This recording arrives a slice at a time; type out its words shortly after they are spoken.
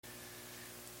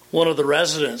One of the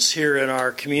residents here in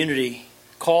our community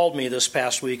called me this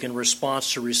past week in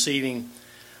response to receiving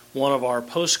one of our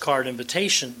postcard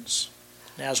invitations.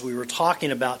 As we were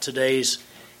talking about today's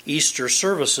Easter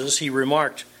services, he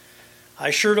remarked,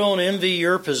 "I sure don't envy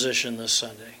your position this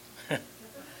Sunday."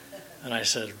 And I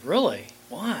said, "Really?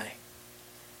 Why?"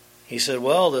 He said,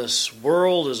 "Well, this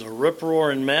world is a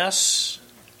rip-roaring mess.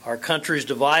 Our country's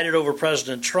divided over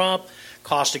President Trump.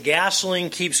 Cost of gasoline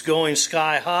keeps going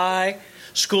sky high.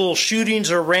 School shootings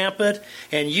are rampant,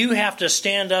 and you have to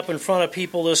stand up in front of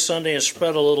people this Sunday and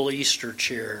spread a little Easter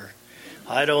cheer.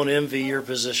 I don't envy your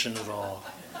position at all."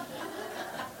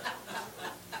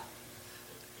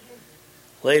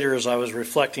 Later, as I was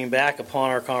reflecting back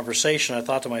upon our conversation, I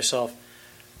thought to myself,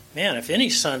 man, if any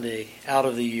Sunday out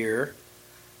of the year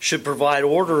should provide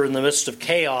order in the midst of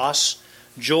chaos,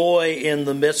 joy in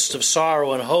the midst of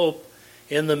sorrow, and hope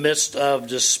in the midst of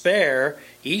despair,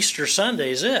 Easter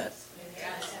Sunday is it.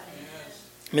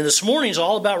 I mean, this morning is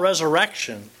all about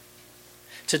resurrection.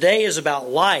 Today is about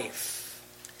life.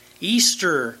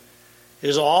 Easter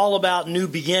is all about new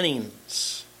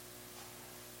beginnings.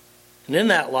 And in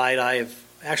that light, I have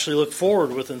actually looked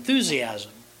forward with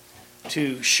enthusiasm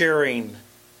to sharing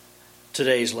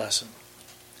today's lesson.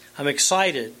 I'm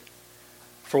excited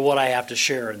for what I have to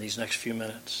share in these next few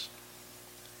minutes.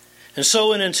 And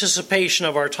so in anticipation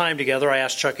of our time together, I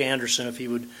asked Chuck Anderson if he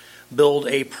would build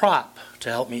a prop to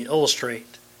help me illustrate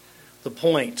the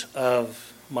point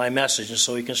of my message. And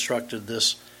so he constructed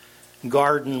this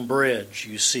garden bridge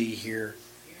you see here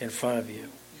in front of you.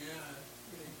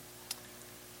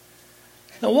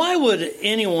 Now, why would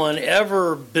anyone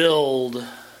ever build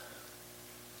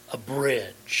a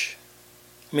bridge?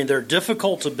 I mean, they're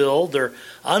difficult to build, they're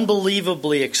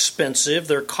unbelievably expensive,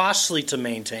 they're costly to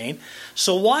maintain.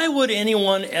 So why would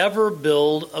anyone ever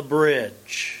build a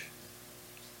bridge?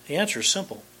 The answer is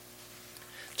simple.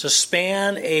 To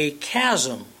span a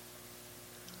chasm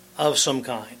of some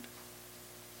kind.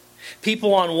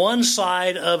 People on one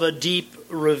side of a deep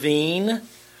ravine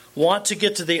want to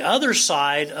get to the other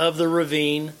side of the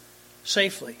ravine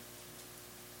safely.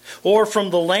 Or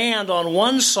from the land on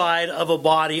one side of a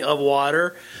body of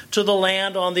water to the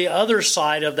land on the other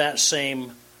side of that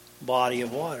same body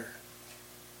of water.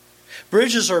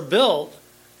 Bridges are built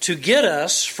to get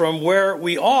us from where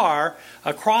we are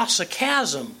across a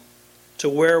chasm to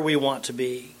where we want to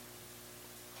be.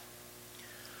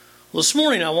 Well, this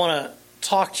morning I want to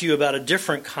talk to you about a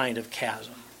different kind of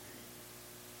chasm.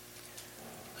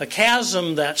 A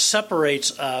chasm that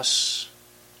separates us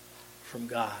from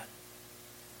God.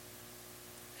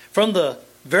 From the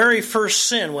very first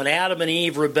sin, when Adam and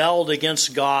Eve rebelled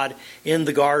against God in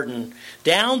the garden,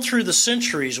 down through the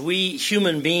centuries, we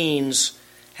human beings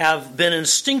have been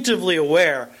instinctively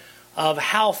aware of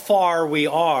how far we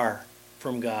are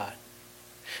from God.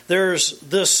 There's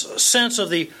this sense of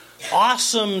the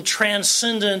awesome,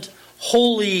 transcendent,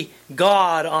 holy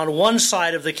God on one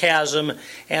side of the chasm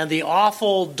and the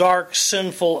awful, dark,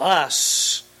 sinful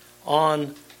us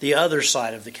on the other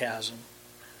side of the chasm.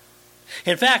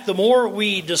 In fact, the more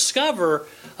we discover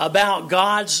about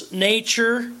God's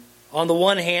nature on the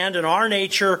one hand and our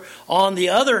nature on the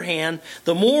other hand,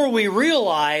 the more we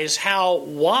realize how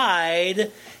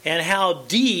wide and how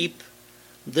deep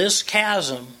this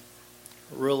chasm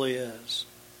really is.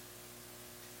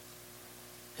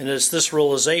 And it's this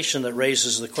realization that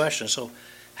raises the question, so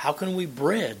how can we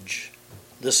bridge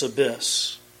this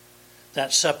abyss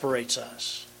that separates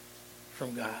us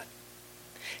from God?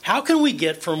 How can we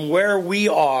get from where we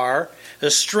are,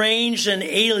 estranged and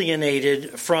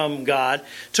alienated from God,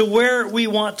 to where we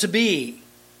want to be,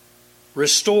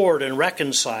 restored and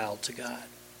reconciled to God?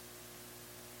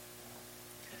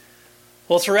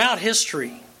 Well, throughout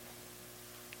history,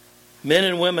 men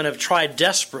and women have tried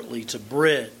desperately to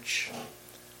bridge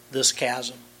this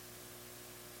chasm.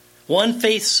 One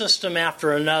faith system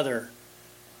after another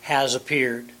has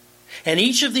appeared. And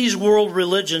each of these world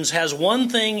religions has one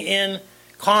thing in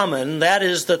common, that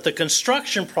is that the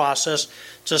construction process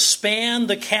to span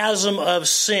the chasm of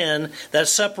sin that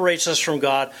separates us from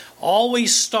God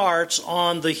always starts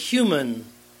on the human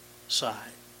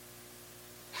side.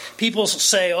 People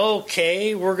say,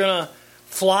 okay, we're going to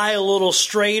fly a little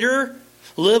straighter,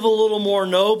 live a little more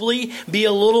nobly, be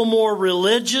a little more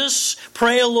religious,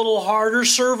 pray a little harder,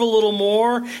 serve a little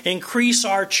more, increase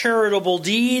our charitable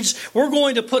deeds. We're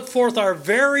going to put forth our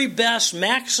very best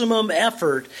maximum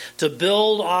effort to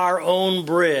build our own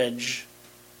bridge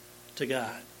to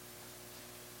God.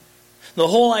 The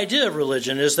whole idea of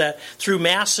religion is that through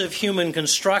massive human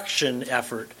construction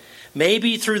effort,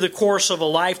 maybe through the course of a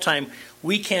lifetime,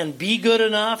 we can be good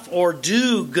enough or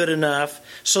do good enough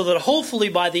so that hopefully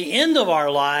by the end of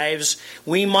our lives,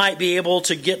 we might be able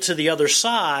to get to the other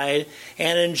side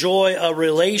and enjoy a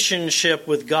relationship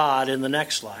with God in the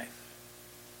next life.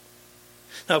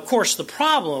 Now, of course, the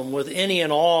problem with any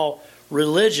and all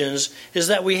religions is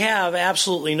that we have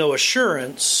absolutely no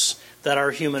assurance that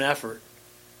our human effort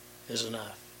is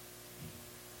enough.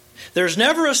 There's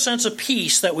never a sense of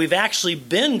peace that we've actually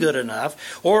been good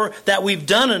enough or that we've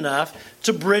done enough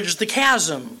to bridge the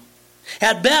chasm.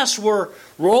 At best, we're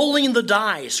rolling the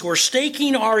dice. We're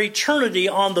staking our eternity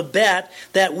on the bet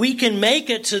that we can make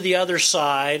it to the other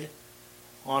side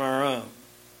on our own.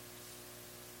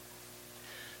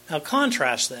 Now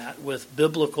contrast that with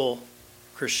biblical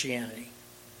Christianity.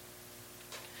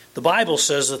 The Bible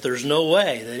says that there's no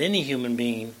way that any human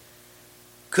being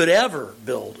could ever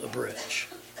build a bridge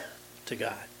to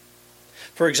God.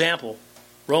 For example,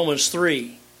 Romans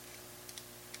 3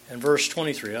 and verse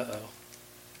 23. There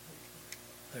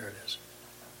it is.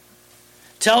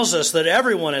 Tells us that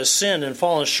everyone has sinned and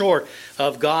fallen short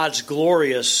of God's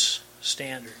glorious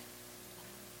standard.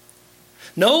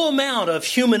 No amount of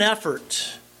human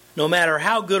effort, no matter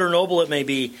how good or noble it may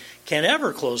be, can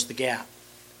ever close the gap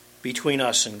between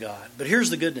us and God. But here's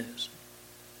the good news.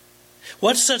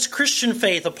 What sets Christian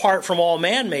faith apart from all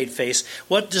man-made faiths,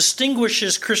 what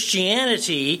distinguishes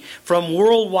Christianity from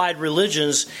worldwide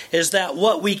religions, is that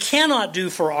what we cannot do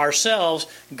for ourselves,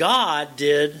 God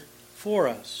did for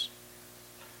us.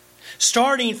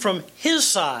 Starting from His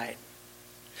side,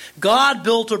 God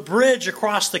built a bridge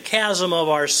across the chasm of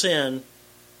our sin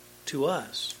to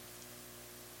us.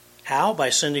 How? By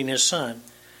sending His Son,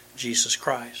 Jesus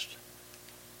Christ.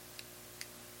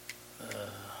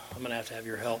 I'm going to have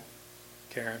your help,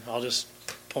 Karen. I'll just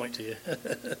point to you.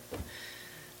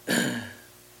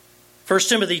 1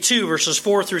 Timothy 2 verses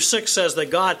 4 through 6 says that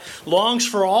God longs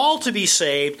for all to be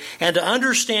saved and to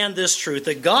understand this truth,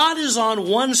 that God is on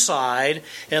one side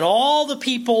and all the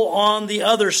people on the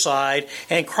other side,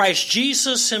 and Christ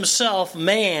Jesus Himself,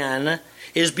 man,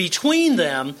 is between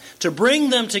them to bring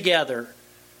them together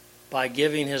by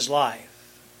giving His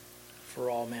life for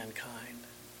all mankind.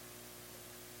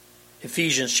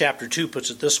 Ephesians chapter 2 puts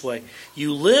it this way: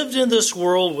 you lived in this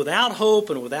world without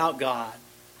hope and without God.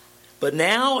 But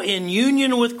now in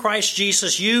union with Christ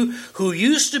Jesus, you who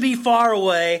used to be far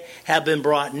away have been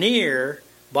brought near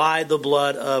by the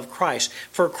blood of Christ.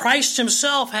 For Christ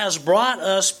Himself has brought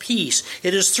us peace.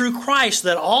 It is through Christ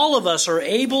that all of us are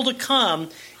able to come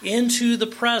into the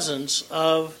presence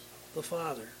of the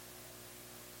Father.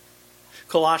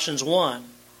 Colossians 1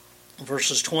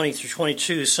 verses 20 through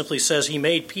 22 simply says He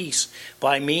made peace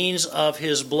by means of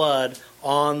His blood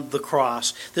on the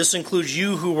cross. This includes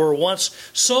you who were once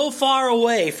so far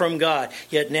away from God,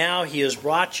 yet now He has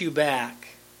brought you back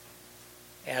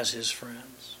as His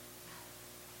friends.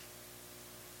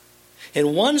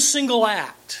 In one single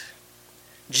act,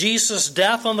 Jesus'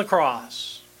 death on the cross,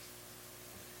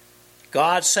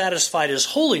 God satisfied His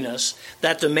holiness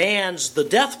that demands the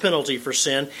death penalty for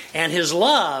sin, and His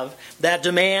love that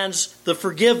demands the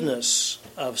forgiveness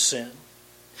of sin.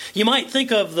 You might think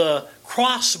of the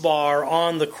crossbar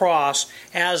on the cross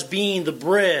as being the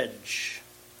bridge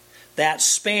that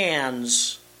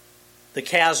spans the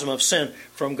chasm of sin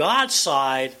from God's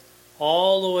side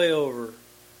all the way over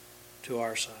to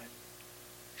our side.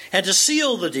 And to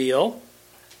seal the deal,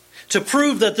 to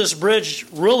prove that this bridge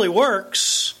really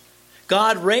works,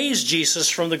 God raised Jesus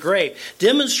from the grave,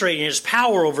 demonstrating His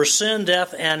power over sin,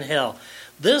 death, and hell.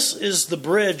 This is the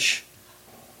bridge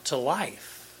to life.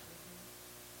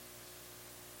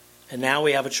 And now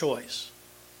we have a choice.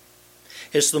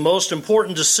 It's the most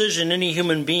important decision any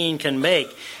human being can make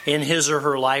in his or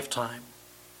her lifetime.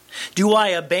 Do I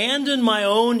abandon my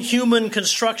own human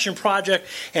construction project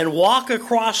and walk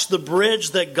across the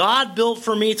bridge that God built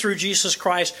for me through Jesus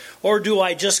Christ, or do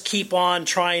I just keep on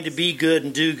trying to be good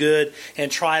and do good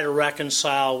and try to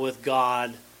reconcile with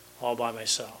God all by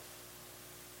myself?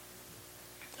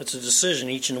 That's a decision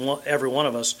each and every one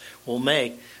of us will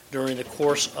make during the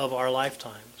course of our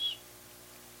lifetimes.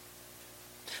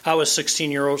 I was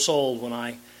 16 years old when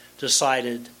I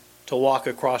decided to walk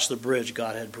across the bridge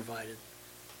God had provided.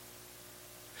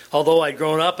 Although I'd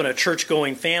grown up in a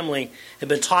church-going family and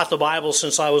been taught the Bible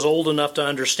since I was old enough to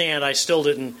understand, I still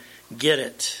didn't get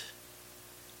it.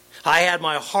 I had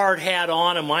my hard hat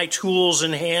on and my tools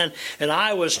in hand, and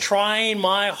I was trying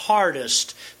my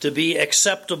hardest to be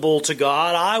acceptable to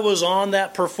God. I was on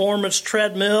that performance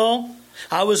treadmill.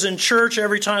 I was in church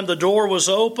every time the door was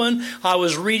open. I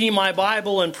was reading my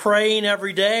Bible and praying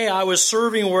every day. I was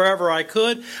serving wherever I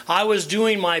could. I was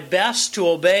doing my best to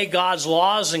obey God's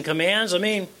laws and commands. I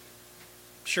mean,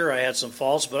 sure, I had some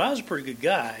faults, but I was a pretty good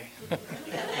guy.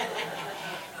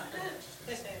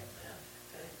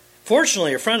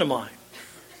 Fortunately, a friend of mine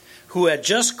who had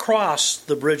just crossed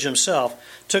the bridge himself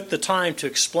took the time to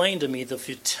explain to me the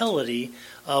futility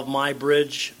of my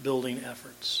bridge building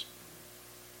efforts.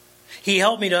 He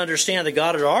helped me to understand that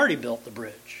God had already built the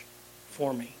bridge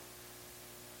for me.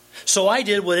 So I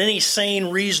did what any sane,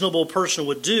 reasonable person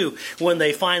would do when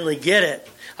they finally get it.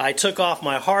 I took off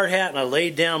my hard hat and I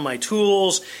laid down my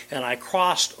tools and I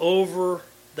crossed over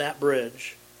that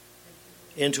bridge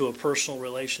into a personal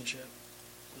relationship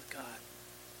with God.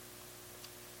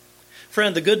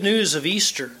 Friend, the good news of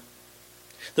Easter,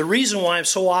 the reason why I'm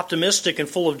so optimistic and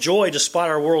full of joy despite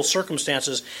our world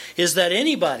circumstances, is that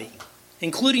anybody,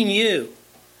 including you,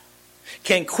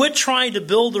 can quit trying to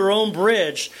build their own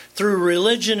bridge through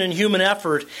religion and human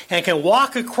effort and can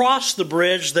walk across the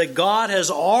bridge that God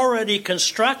has already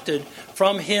constructed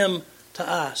from Him to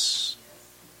us.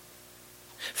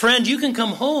 Friend, you can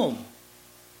come home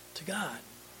to God.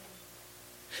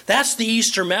 That's the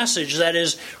Easter message that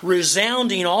is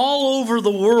resounding all over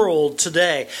the world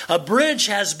today. A bridge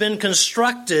has been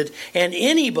constructed and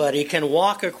anybody can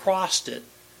walk across it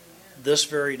this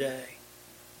very day.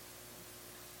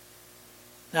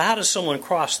 Now, how does someone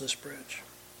cross this bridge?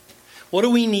 What do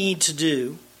we need to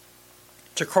do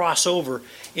to cross over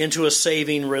into a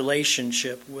saving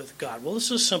relationship with God? Well,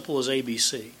 it's as simple as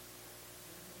ABC.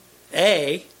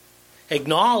 A,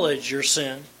 acknowledge your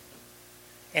sin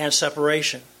and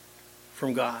separation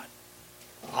from God.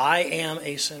 I am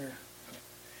a sinner,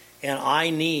 and I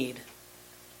need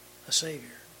a Savior.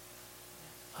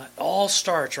 It all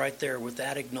starts right there with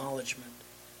that acknowledgement.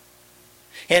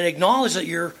 And acknowledge that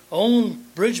your own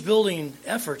bridge building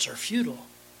efforts are futile.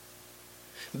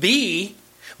 B,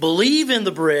 believe in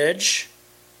the bridge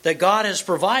that God has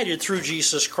provided through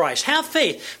Jesus Christ. Have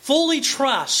faith. Fully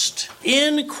trust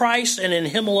in Christ and in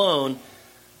Him alone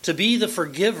to be the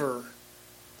forgiver,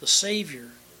 the Savior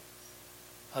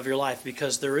of your life,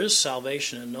 because there is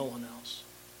salvation in no one else.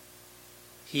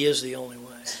 He is the only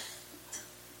way.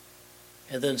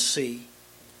 And then C,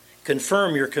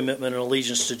 confirm your commitment and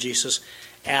allegiance to Jesus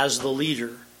as the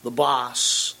leader, the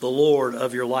boss, the Lord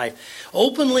of your life.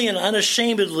 Openly and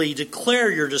unashamedly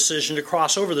declare your decision to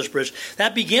cross over this bridge.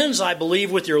 That begins, I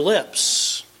believe, with your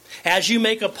lips. As you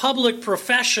make a public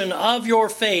profession of your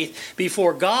faith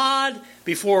before God,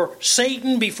 before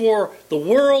Satan, before the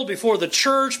world, before the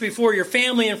church, before your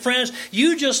family and friends,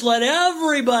 you just let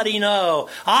everybody know,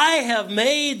 I have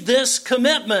made this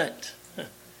commitment.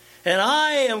 And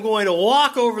I am going to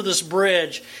walk over this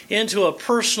bridge into a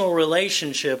personal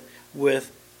relationship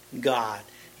with God.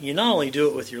 You not only do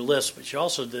it with your lips, but you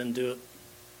also then do it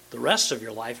the rest of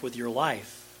your life with your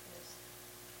life.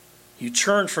 You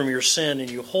turn from your sin and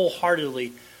you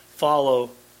wholeheartedly follow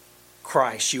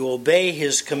Christ. You obey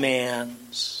His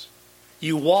commands.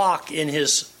 You walk in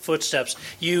His footsteps.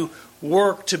 You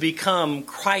work to become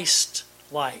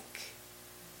Christ-like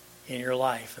in your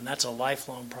life. And that's a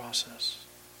lifelong process.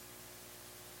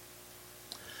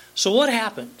 So what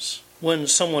happens when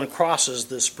someone crosses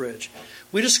this bridge?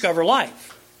 We discover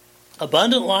life.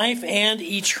 Abundant life and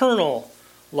eternal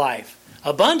life.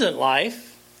 Abundant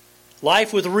life,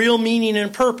 life with real meaning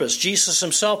and purpose. Jesus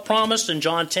Himself promised in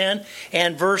John 10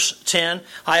 and verse 10,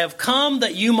 I have come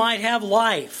that you might have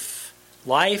life.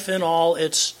 Life in all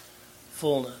its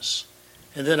fullness.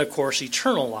 And then, of course,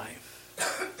 eternal life.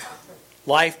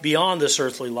 Life beyond this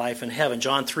earthly life in heaven.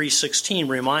 John 3:16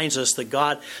 reminds us that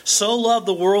God so loved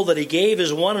the world that He gave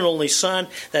His one and only Son,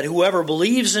 that whoever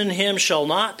believes in Him shall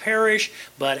not perish,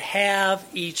 but have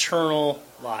eternal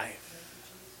life.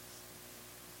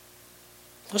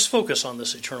 Let's focus on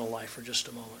this eternal life for just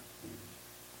a moment.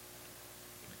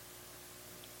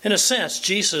 In a sense,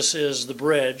 Jesus is the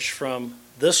bridge from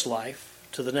this life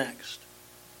to the next,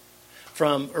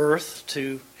 from earth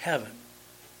to heaven.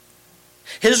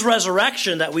 His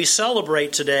resurrection that we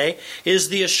celebrate today is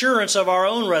the assurance of our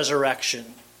own resurrection.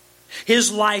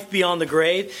 His life beyond the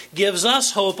grave gives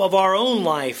us hope of our own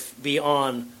life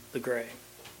beyond the grave.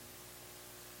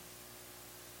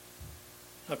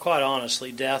 Now, quite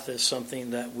honestly, death is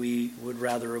something that we would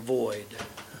rather avoid.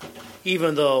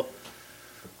 Even though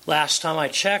last time I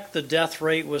checked, the death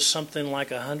rate was something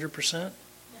like 100%.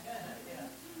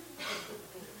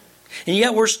 And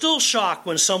yet we're still shocked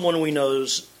when someone we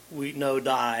know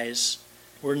dies.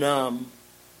 We're numb.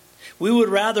 We would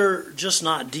rather just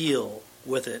not deal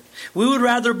with it. We would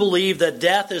rather believe that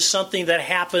death is something that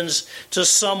happens to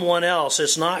someone else.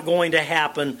 It's not going to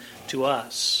happen to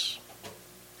us.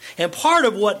 And part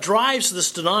of what drives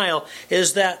this denial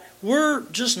is that we're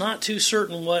just not too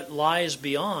certain what lies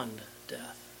beyond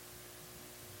death.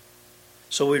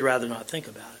 So we'd rather not think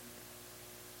about it.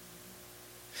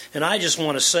 And I just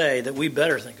want to say that we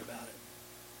better think about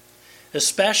it,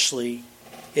 especially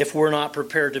if we're not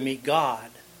prepared to meet God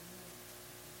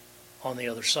on the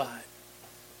other side.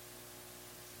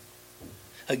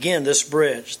 Again, this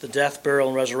bridge, the death, burial,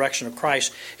 and resurrection of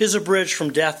Christ, is a bridge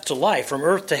from death to life, from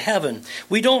earth to heaven.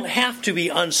 We don't have to be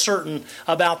uncertain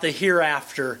about the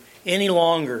hereafter any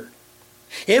longer.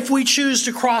 If we choose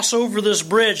to cross over this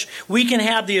bridge, we can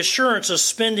have the assurance of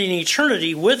spending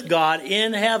eternity with God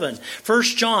in heaven. 1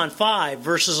 John 5,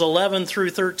 verses 11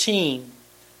 through 13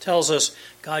 tells us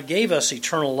God gave us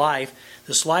eternal life.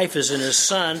 This life is in His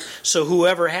Son. So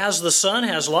whoever has the Son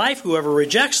has life. Whoever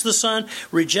rejects the Son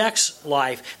rejects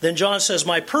life. Then John says,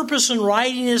 my purpose in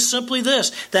writing is simply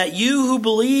this, that you who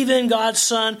believe in God's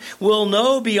Son will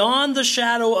know beyond the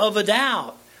shadow of a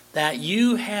doubt that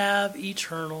you have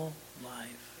eternal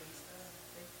life.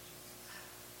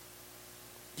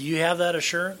 Do you have that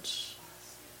assurance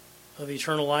of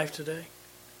eternal life today?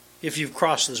 If you've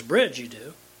crossed this bridge, you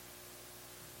do.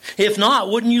 If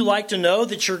not, wouldn't you like to know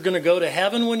that you're going to go to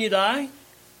heaven when you die?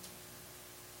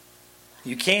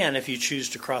 You can if you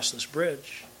choose to cross this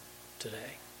bridge today.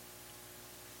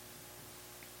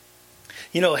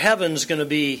 You know, heaven's going to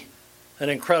be an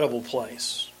incredible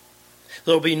place.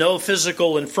 There'll be no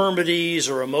physical infirmities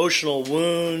or emotional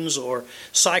wounds or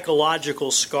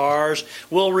psychological scars.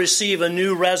 We'll receive a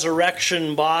new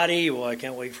resurrection body. Well, I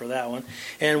can't wait for that one.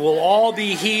 And we'll all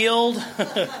be healed.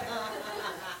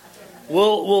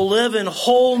 We'll live in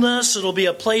wholeness. It'll be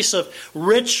a place of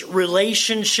rich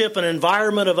relationship, an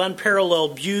environment of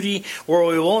unparalleled beauty where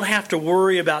we won't have to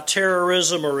worry about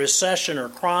terrorism or recession or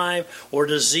crime or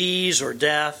disease or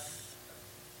death.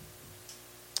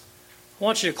 I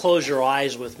want you to close your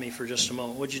eyes with me for just a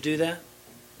moment. Would you do that?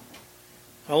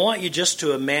 I want you just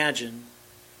to imagine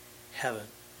heaven.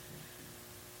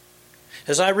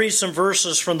 As I read some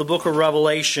verses from the book of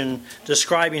Revelation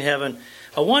describing heaven,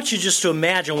 I want you just to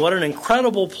imagine what an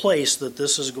incredible place that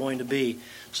this is going to be.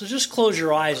 So just close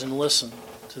your eyes and listen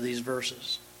to these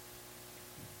verses.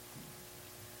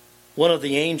 One of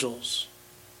the angels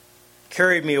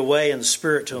carried me away in the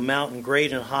Spirit to a mountain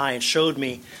great and high and showed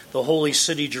me the holy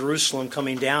city Jerusalem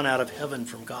coming down out of heaven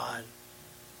from God.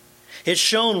 It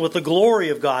shone with the glory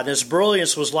of God, and its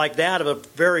brilliance was like that of a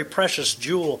very precious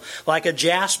jewel, like a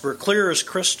jasper, clear as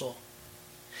crystal.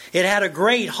 It had a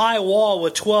great high wall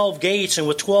with 12 gates and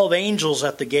with 12 angels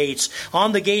at the gates.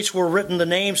 On the gates were written the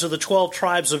names of the 12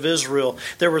 tribes of Israel.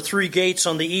 There were 3 gates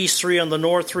on the east, 3 on the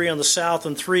north, 3 on the south,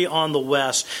 and 3 on the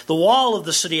west. The wall of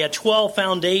the city had 12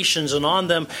 foundations, and on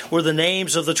them were the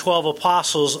names of the 12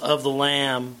 apostles of the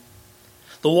Lamb.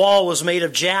 The wall was made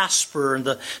of jasper, and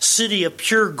the city of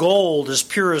pure gold, as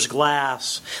pure as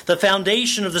glass. The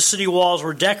foundation of the city walls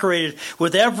were decorated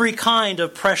with every kind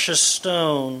of precious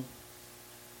stone.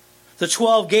 The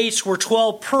 12 gates were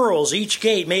 12 pearls, each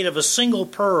gate made of a single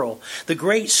pearl. The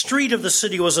great street of the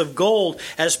city was of gold,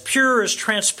 as pure as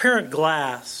transparent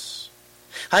glass.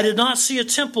 I did not see a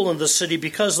temple in the city,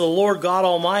 because the Lord God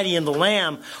Almighty and the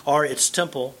Lamb are its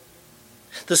temple.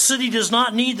 The city does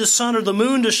not need the sun or the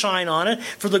moon to shine on it,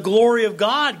 for the glory of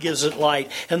God gives it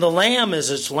light, and the Lamb is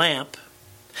its lamp.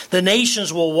 The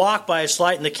nations will walk by its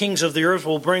light, and the kings of the earth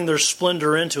will bring their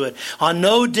splendor into it. On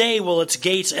no day will its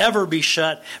gates ever be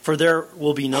shut, for there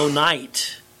will be no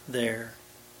night there.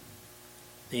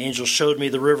 The angel showed me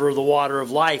the river of the water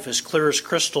of life, as clear as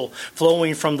crystal,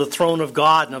 flowing from the throne of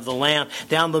God and of the Lamb.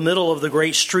 Down the middle of the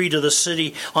great street of the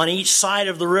city, on each side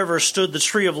of the river, stood the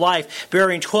tree of life,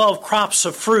 bearing 12 crops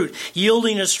of fruit,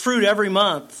 yielding its fruit every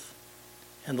month.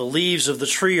 And the leaves of the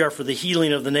tree are for the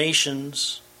healing of the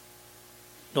nations.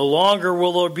 No longer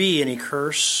will there be any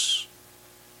curse.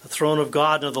 The throne of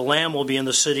God and of the Lamb will be in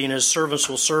the city, and His servants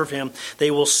will serve Him.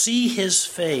 They will see His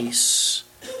face,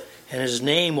 and His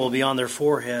name will be on their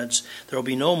foreheads. There will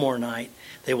be no more night.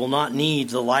 They will not need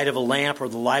the light of a lamp or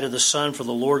the light of the sun, for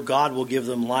the Lord God will give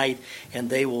them light, and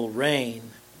they will reign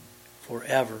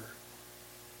forever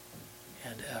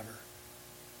and ever.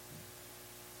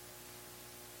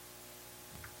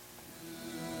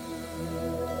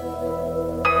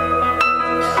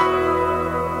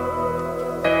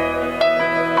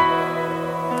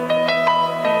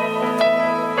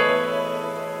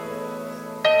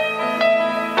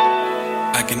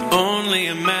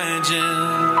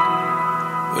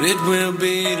 What it will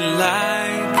be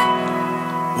like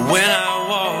when I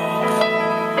walk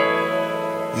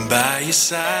by your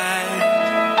side.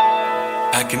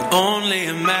 I can only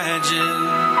imagine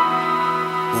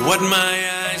what my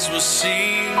eyes will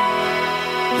see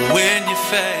when your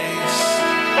face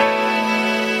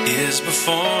is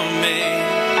before me.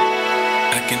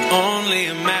 I can only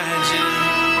imagine.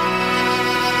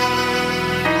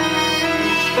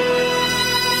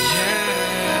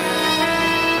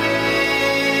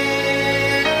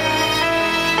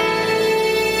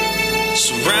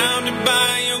 Surrounded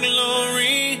by your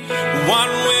glory, what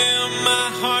will my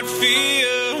heart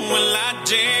feel? Will I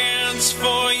dance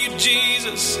for you,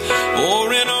 Jesus?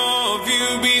 Or in awe of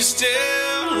you be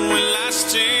still? Will I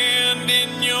stand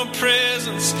in your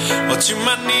presence? Or to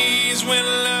my knees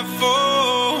will I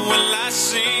fall? Will I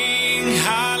sing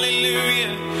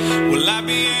hallelujah? Will I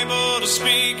be able to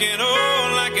speak at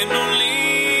all? I can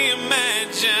only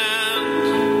imagine.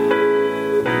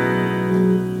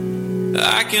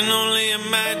 I can only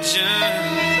imagine.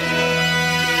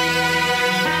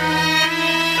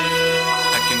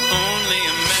 I can only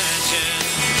imagine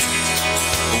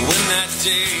when that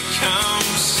day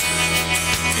comes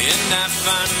and I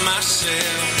find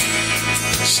myself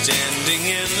standing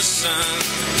in the sun.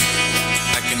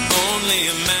 I can only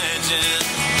imagine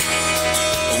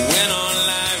when all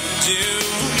I would do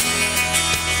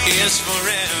is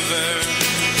forever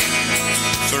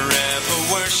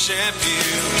worship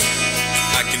you.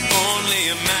 I can only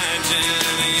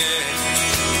imagine, yeah.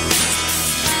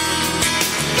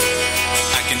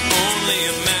 I can only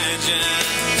imagine.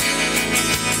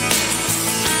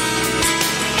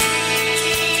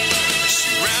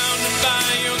 Surrounded by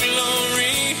your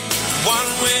glory, what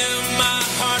will my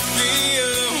heart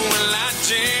feel? Will I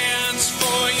dance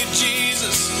for you,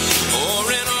 Jesus? Or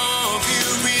in awe of you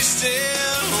be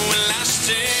still? Will I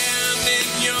stand in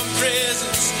your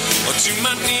presence? Or to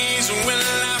my knees will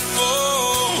I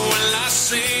fall? Will I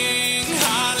sing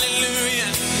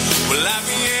hallelujah? Will I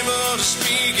be able to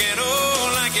speak at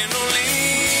all? I can only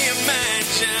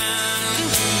imagine.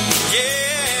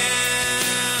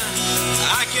 Yeah,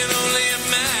 I can only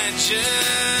imagine.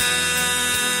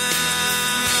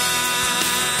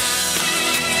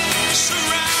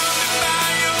 Surrounded by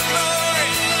your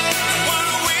glory, what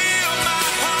will my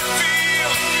heart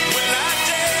feel? Will I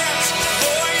dance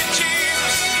for you,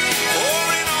 Jesus? Or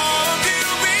in awe of you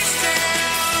be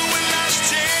still? Will I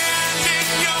stand in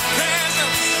your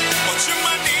presence? Or to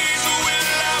my knees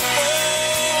will I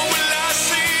fall? Will I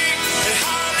sing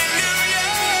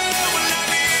hallelujah? Will I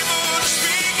be able to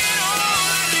speak at all?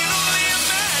 I can only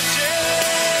imagine.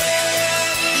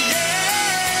 Yeah,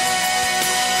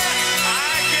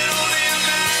 I can only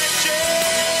imagine.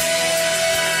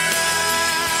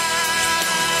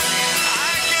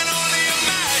 I can only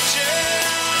imagine.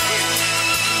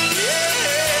 Yeah,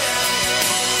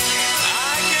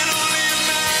 I can only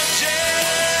imagine.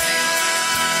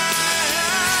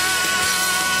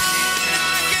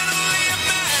 I can only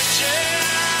imagine.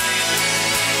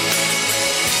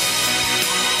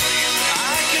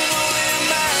 I can only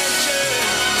imagine.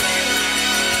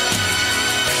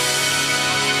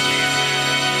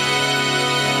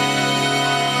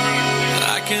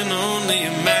 I can only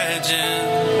imagine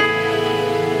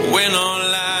when all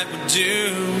I would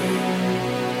do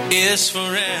is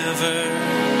forever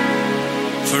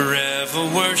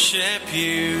worship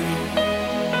you.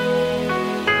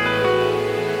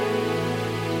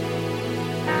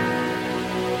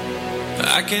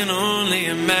 I can only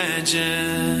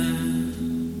imagine.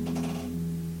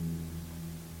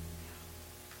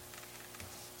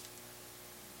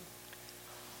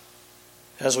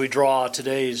 As we draw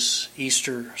today's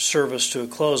Easter service to a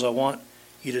close, I want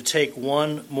you to take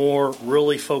one more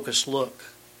really focused look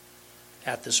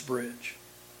at this bridge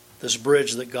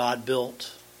that God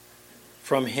built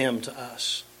from Him to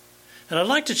us. And I'd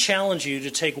like to challenge you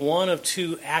to take one of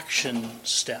two action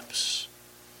steps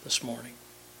this morning.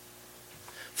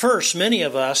 First, many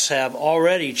of us have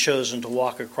already chosen to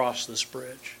walk across this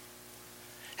bridge.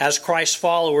 As Christ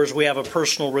followers, we have a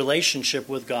personal relationship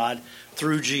with God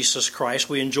through Jesus Christ.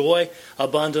 We enjoy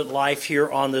abundant life here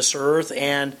on this earth,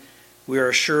 and we are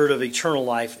assured of eternal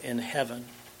life in heaven.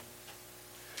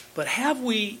 But have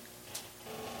we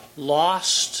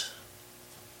lost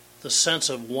the sense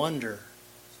of wonder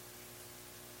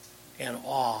and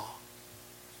awe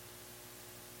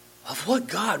of what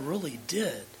God really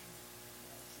did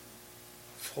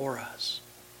for us?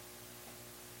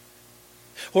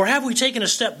 Or have we taken a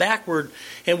step backward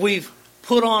and we've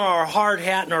put on our hard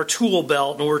hat and our tool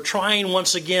belt and we're trying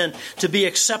once again to be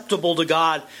acceptable to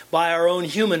God by our own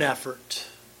human effort?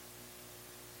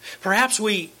 Perhaps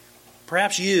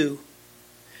you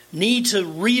need to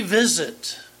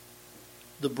revisit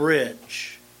the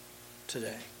bridge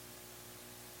today.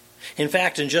 In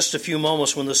fact, in just a few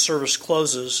moments when the service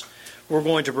closes, we're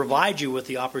going to provide you with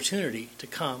the opportunity to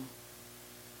come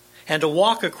and to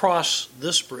walk across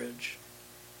this bridge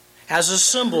as a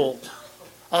symbol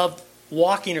of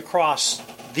walking across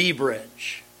the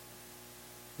bridge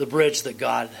that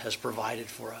God has provided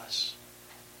for us.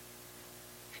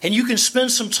 And you can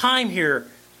spend some time here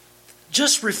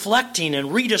just reflecting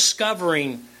and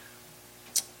rediscovering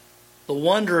the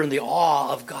wonder and the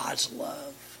awe of God's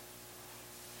love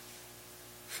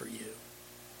for you.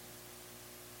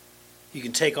 You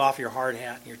can take off your hard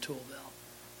hat and your tool belt.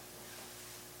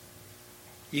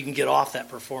 You can get off that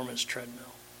performance treadmill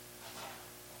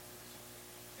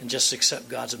and just accept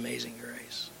God's amazing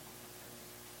grace.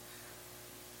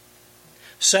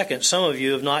 Second, some of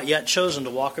you have not yet chosen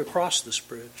to walk across this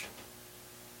bridge.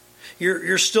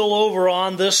 You're still over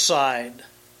on this side,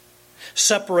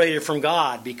 separated from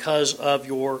God because of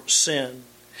your sin.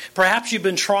 Perhaps you've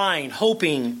been trying,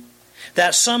 hoping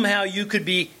that somehow you could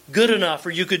be good enough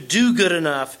or you could do good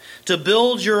enough to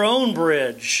build your own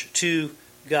bridge to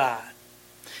God.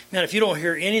 Man, if you don't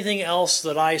hear anything else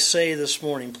that I say this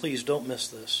morning, please don't miss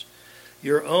this.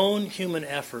 Your own human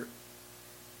effort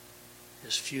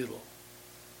is futile.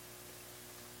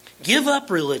 Give up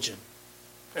religion.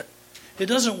 It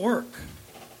doesn't work.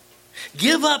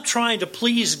 Give up trying to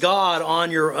please God on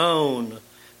your own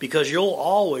because you'll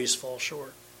always fall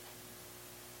short.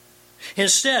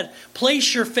 Instead,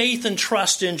 place your faith and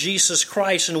trust in Jesus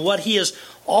Christ and what He has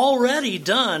already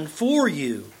done for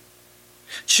you.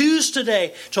 Choose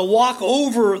today to walk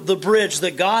over the bridge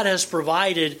that God has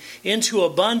provided into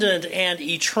abundant and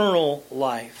eternal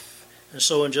life. And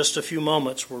so in just a few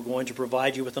moments, we're going to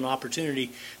provide you with an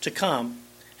opportunity to come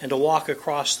and to walk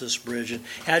across this bridge. And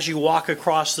as you walk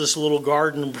across this little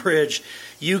garden bridge,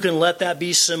 you can let that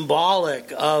be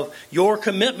symbolic of your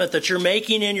commitment that you're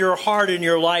making in your heart and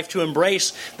your life to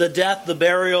embrace the death, the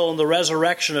burial, and the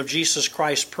resurrection of Jesus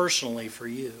Christ personally for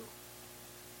you.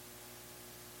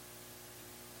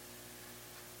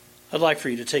 I'd like for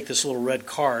you to take this little red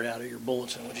card out of your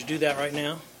bulletin. Would you do that right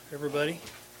now, everybody?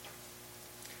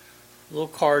 A little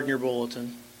card in your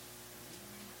bulletin.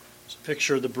 It's a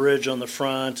picture of the bridge on the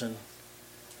front and it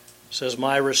says,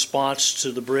 "My response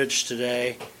to the bridge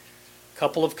today." A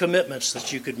couple of commitments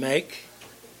that you could make.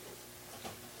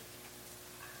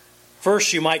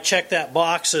 First, you might check that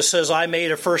box that says, "I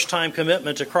made a first-time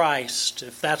commitment to Christ."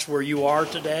 If that's where you are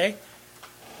today,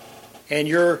 and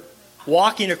you're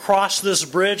walking across this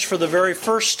bridge for the very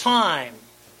first time,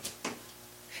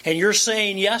 and you're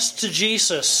saying yes to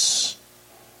Jesus,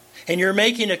 and you're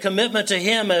making a commitment to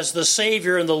Him as the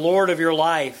Savior and the Lord of your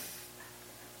life,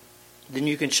 then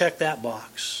you can check that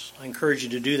box. I encourage you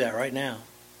to do that right now.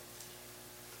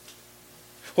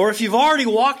 Or if you've already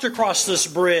walked across this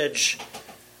bridge,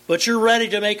 but you're ready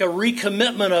to make a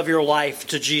recommitment of your life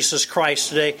to Jesus Christ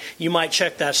today, you might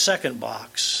check that second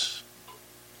box.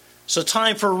 It's a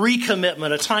time for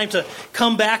recommitment, a time to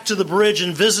come back to the bridge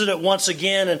and visit it once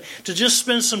again, and to just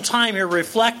spend some time here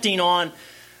reflecting on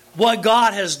what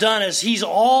God has done as He's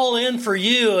all in for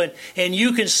you, and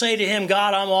you can say to Him,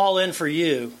 "God, I'm all in for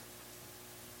you,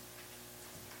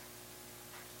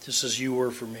 just as you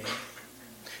were for me."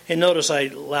 And notice I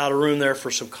allowed a room there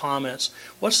for some comments.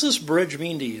 What's this bridge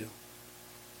mean to you?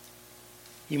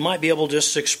 You might be able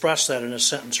just to express that in a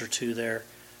sentence or two there.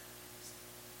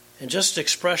 And just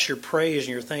express your praise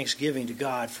and your thanksgiving to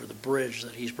God for the bridge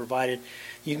that He's provided.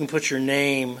 You can put your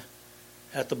name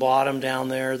at the bottom down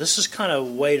there. This is kind of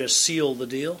a way to seal the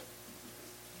deal.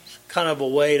 It's kind of a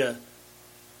way to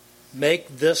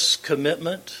make this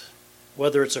commitment,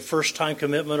 whether it's a first-time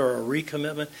commitment or a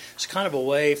recommitment. It's kind of a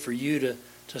way for you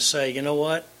to say, "You know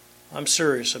what? I'm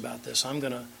serious about this. I'm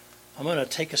gonna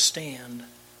take a stand.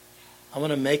 I'm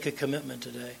gonna make a commitment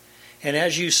today." And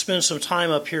as you spend some time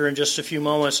up here in just a few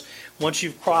moments, once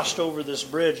you've crossed over this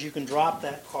bridge, you can drop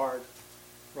that card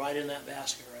right in that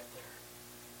basket right there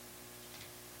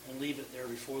and leave it there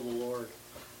before the Lord.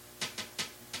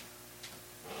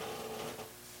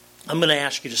 I'm going to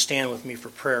ask you to stand with me for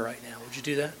prayer right now. Would you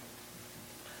do that?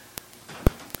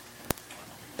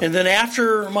 And then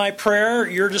after my prayer,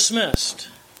 you're dismissed.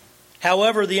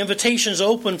 However, the invitation is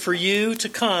open for you to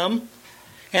come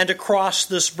and to cross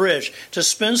this bridge, to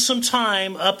spend some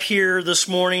time up here this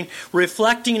morning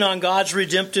reflecting on God's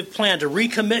redemptive plan, to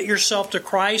recommit yourself to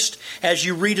Christ as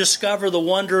you rediscover the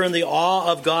wonder and the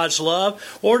awe of God's love,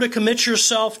 or to commit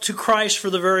yourself to Christ for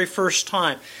the very first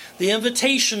time. The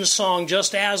invitation song,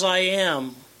 "Just As I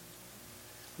Am,"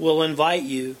 will invite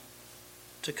you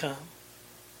to come.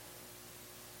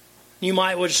 You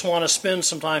might just want to spend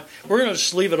some time. We're going to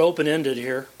just leave it open-ended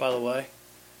here, by the way.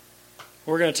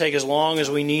 We're going to take as long as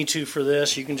we need to for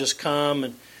this. You can just come,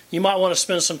 and you might want to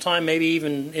spend some time maybe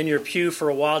even in your pew for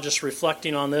a while just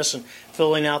reflecting on this and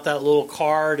filling out that little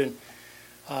card. And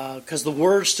because the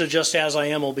words to Just As I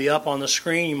Am will be up on the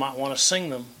screen, you might want to sing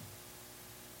them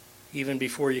even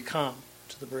before you come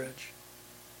to the bridge.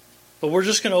 But we're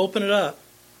just going to open it up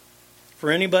for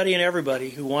anybody and everybody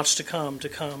who wants to come to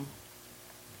come.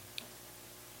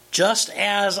 Just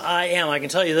as I am. I can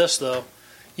tell you this, though.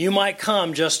 You might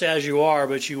come just as you are,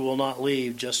 but you will not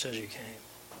leave just as you came.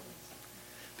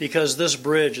 Because this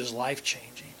bridge is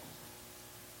life-changing.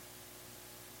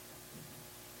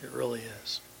 It really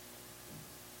is.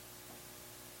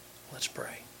 Let's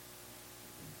pray.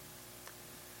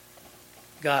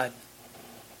 God,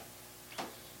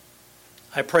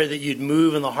 I pray that you'd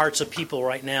move in the hearts of people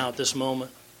right now at this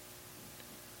moment.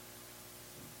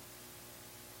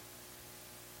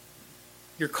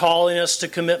 You're calling us to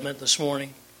commitment this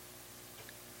morning.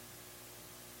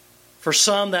 For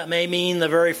some, that may mean the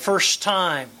very first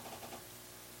time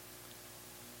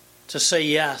to say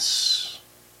yes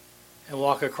and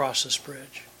walk across this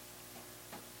bridge.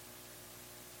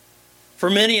 For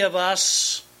many of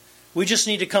us, we just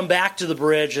need to come back to the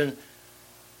bridge and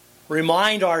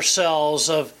remind ourselves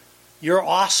of your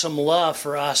awesome love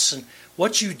for us and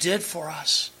what you did for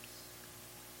us.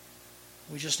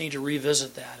 We just need to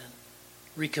revisit that and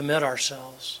recommit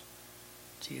ourselves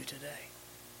to you today.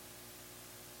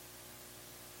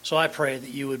 So I pray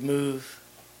that you would move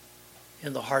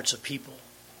in the hearts of people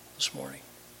this morning.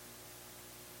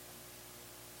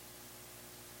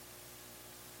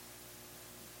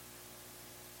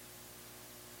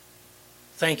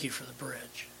 Thank you for the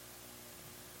bridge.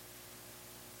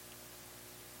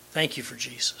 Thank you for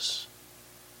Jesus.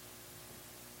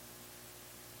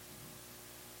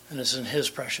 And it's in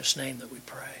his precious name that we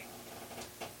pray.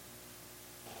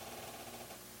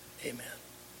 Amen.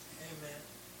 Amen.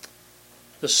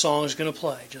 This song is going to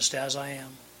play, Just As I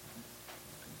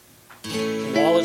Am.